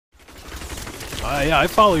Yeah, I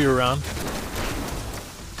follow you around.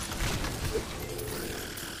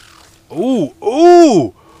 Ooh,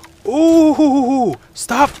 ooh, ooh!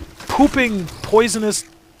 Stop pooping poisonous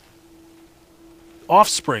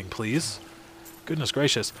offspring, please. Goodness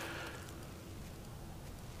gracious.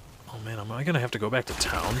 Oh man, am I gonna have to go back to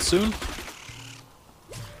town soon?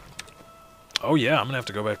 Oh yeah, I'm gonna have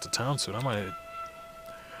to go back to town soon.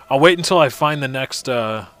 I'll wait until I find the next,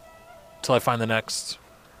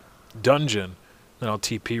 dungeon, then I'll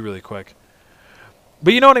TP really quick.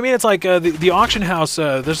 But you know what I mean? It's like the auction house.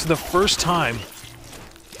 This is the first time,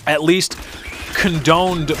 at least,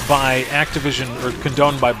 condoned by Activision or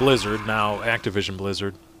condoned by Blizzard. Now Activision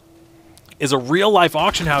Blizzard is a real-life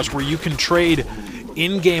auction house where you can trade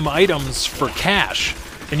in-game items for cash,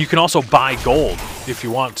 and you can also buy gold if you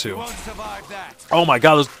want to. Oh my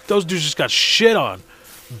God, those dudes just got shit on.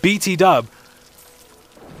 BT dub.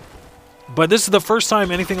 But this is the first time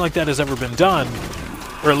anything like that has ever been done,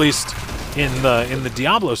 or at least in the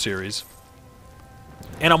Diablo series.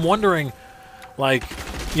 And I'm wondering, like,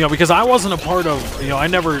 you know, because I wasn't a part of, you know, it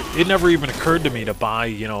never even occurred to me to buy,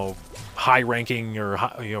 you know, high-ranking or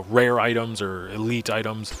rare items or elite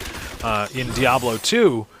items in Diablo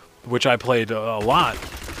 2, which I played a lot.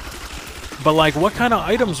 But like, what kind of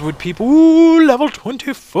items would people? Ooh, level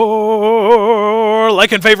 24,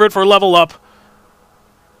 like and favorite for level up.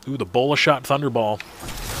 Ooh, the Bola Shot Thunderball.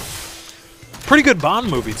 Pretty good Bond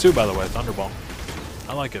movie, too, by the way, Thunderball.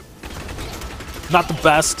 I like it. Not the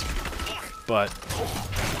best, but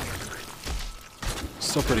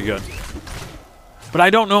still pretty good. But I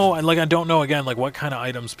don't know, like, I don't know, again, like, what kind of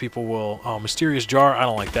items people will... Oh, Mysterious Jar, I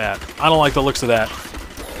don't like that. I don't like the looks of that.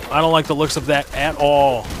 I don't like the looks of that at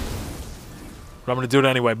all. But I'm going to do it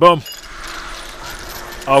anyway. Boom.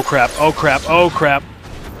 Oh, crap. Oh, crap. Oh, crap.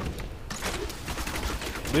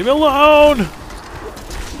 Leave me alone!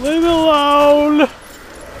 Leave me alone!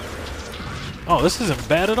 Oh, this isn't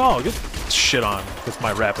bad at all. Get shit on with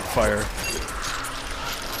my rapid fire.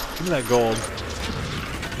 Give me that gold.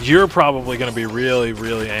 You're probably going to be really,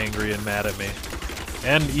 really angry and mad at me.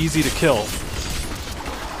 And easy to kill.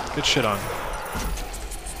 Get shit on.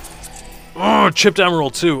 Oh, chipped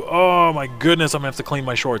emerald too. Oh my goodness, I'm going to have to clean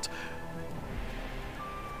my shorts.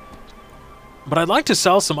 But I'd like to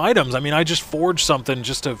sell some items. I mean, I just forged something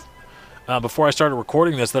just to... before I started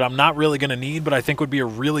recording this that I'm not really going to need, but I think would be a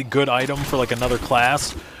really good item for like another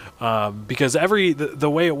class. Because the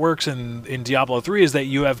way it works in Diablo 3 is that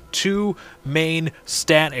you have two main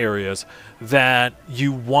stat areas that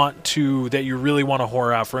you really want to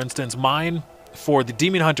whore out. For instance, mine for the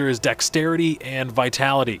Demon Hunter is Dexterity and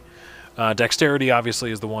Vitality. Dexterity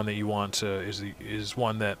obviously is the one that you want to is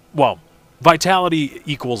one that, well, Vitality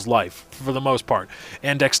equals life, for the most part.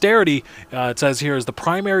 And Dexterity, it says here, is the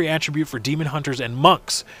primary attribute for Demon Hunters and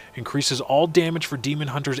Monks. Increases all damage for Demon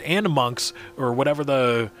Hunters and Monks, or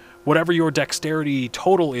whatever your Dexterity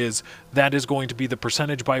total is, that is going to be the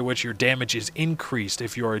percentage by which your damage is increased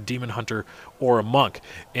if you're a Demon Hunter or a Monk.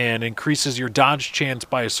 And increases your dodge chance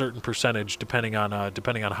by a certain percentage, depending on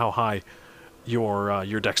how high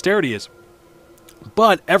your Dexterity is.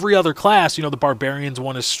 But every other class, you know, the Barbarians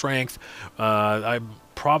one is Strength. I'm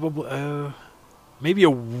probably maybe a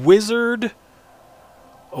Wizard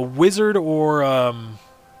or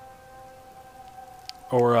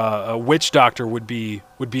a Witch Doctor would be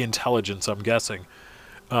Intelligence, I'm guessing.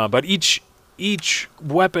 But each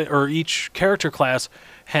weapon or each character class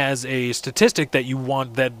has a statistic that you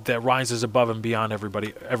want that rises above and beyond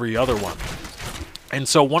every other one. And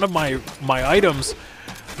so one of my items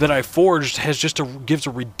that I forged gives a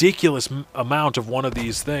ridiculous amount of one of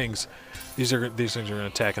these things. These things are going to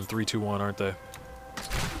attack in 3, 2, 1, aren't they?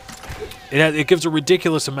 It gives a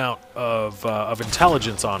ridiculous amount of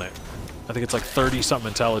intelligence on it. I think it's like 30-something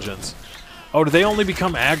intelligence. Oh, do they only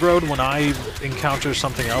become aggroed when I encounter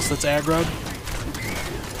something else that's aggroed?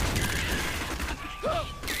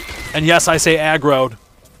 And yes, I say aggroed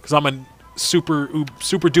because I'm a super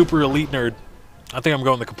duper elite nerd. I think I'm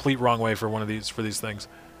going the complete wrong way for these things.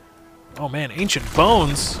 Oh man, Ancient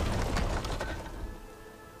Bones.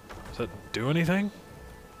 Does that do anything?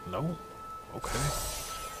 No? Okay.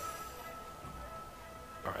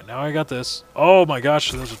 Alright, now I got this. Oh my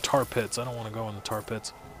gosh, those are tar pits. I don't want to go in the tar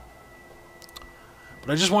pits.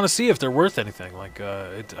 But I just want to see if they're worth anything. Like,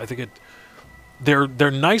 I think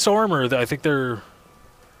they're nice armor. I think they're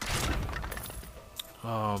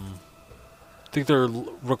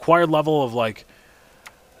required level of like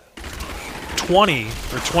 20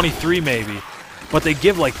 or 23 maybe, but they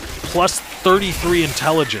give like plus 33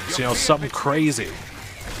 intelligence, you know, something crazy.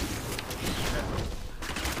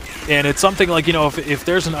 And it's something like, you know, if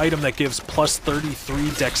there's an item that gives plus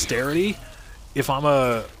 33 dexterity, if I'm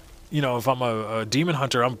a, you know, if I'm a demon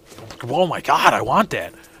hunter, I'm, oh my god, I want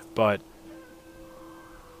that. But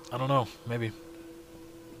I don't know, maybe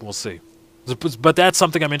we'll see. But that's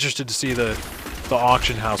something I'm interested to see the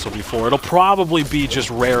auction house will be for. It'll probably be just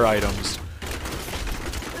rare items.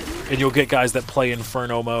 And you'll get guys that play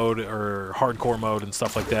Inferno mode or hardcore mode and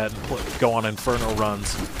stuff like that and go on Inferno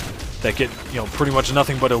runs that get, you know, pretty much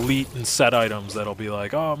nothing but elite and set items that'll be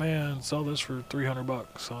like, oh man, sell this for 300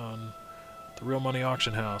 bucks on the Real Money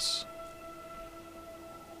Auction House.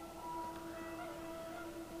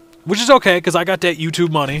 Which is okay, because I got that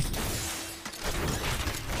YouTube money.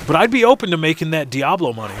 But I'd be open to making that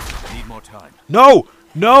Diablo money. Need more time. No!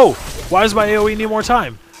 No! Why does my AoE need more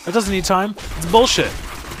time? That doesn't need time. It's bullshit.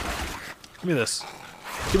 Give me this.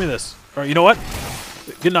 Give me this. Alright, you know what?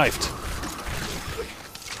 Get knifed.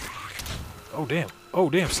 Oh, damn. Oh,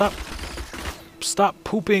 damn. Stop. Stop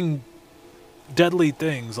pooping deadly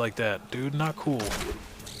things like that, dude. Not cool.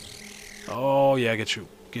 Oh, yeah, get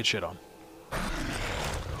shit on.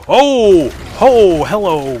 Oh! Oh,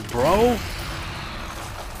 hello, bro.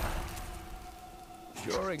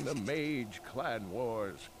 During the Mage Clan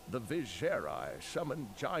Wars, the Viserai summoned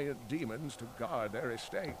giant demons to guard their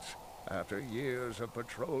estates. After years of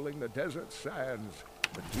patrolling the desert sands,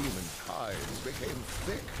 the demon tides became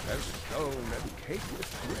thick as stone and caked with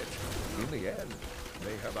grit. In the end,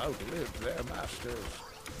 they have outlived their masters.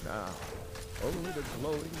 Now, only the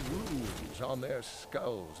glowing runes on their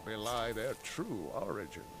skulls belie their true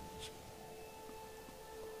origins.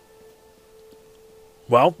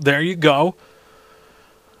 Well, there you go.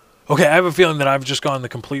 Okay, I have a feeling that I've just gone the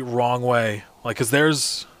complete wrong way. Like, 'cause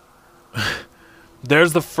there's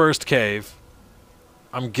there's the first cave.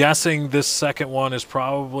 I'm guessing this second one is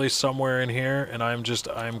probably somewhere in here, and I'm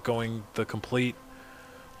going the complete,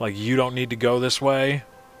 like, you don't need to go this way.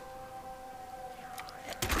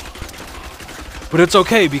 But it's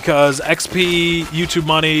okay, because XP, YouTube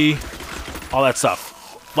money, all that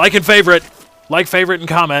stuff. Like and favorite. Like, favorite, and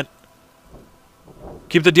comment.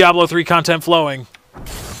 Keep the Diablo 3 content flowing.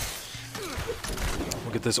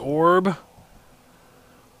 Look at this orb.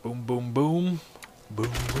 Boom, boom, boom. Boom,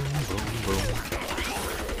 boom, boom, boom.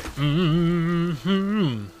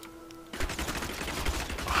 Mm-hmm.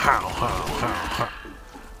 How, how.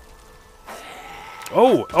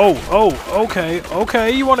 Oh,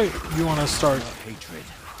 okay. You wanna start? Hatred.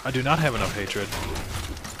 I do not have enough hatred.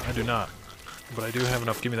 I do not. But I do have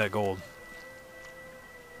enough. Give me that gold.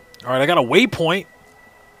 Alright, I got a waypoint.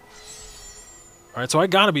 Alright, so I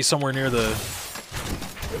gotta be somewhere near the...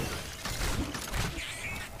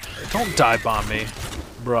 Don't dive bomb me,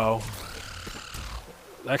 bro.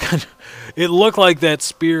 That kind of, it looked like that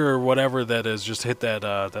spear or whatever that is just hit that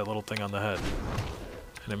that little thing on the head,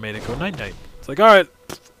 and it made it go night night. It's like, all right,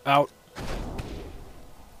 out.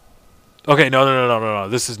 Okay, no.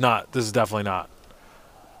 This is not. This is definitely not.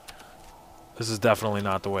 This is definitely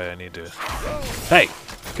not the way I need to. Hey,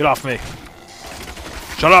 get off me!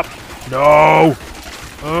 Shut up! No!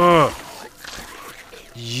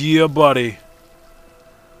 Yeah, buddy.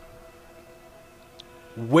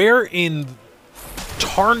 Where in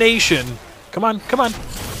tarnation? Come on.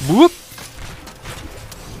 Whoop!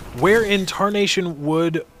 Where in tarnation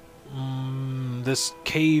would this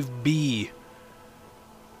cave be?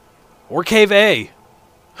 Or cave A?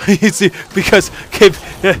 You see, because cave.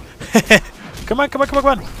 Come on!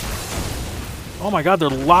 Oh my God! They're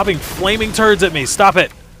lobbing flaming turds at me. Stop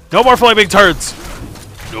it! No more flaming turds!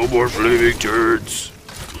 No more flaming turds.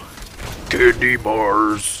 Candy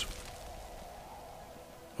bars.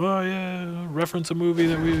 Oh yeah, reference a movie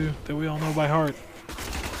that we all know by heart.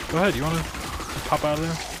 Go ahead, you wanna pop out of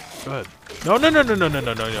there? Go ahead. No,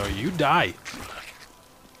 you die.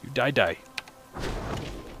 You die.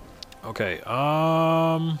 Okay,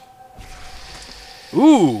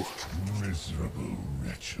 Ooh! Miserable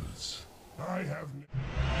wretches. I have...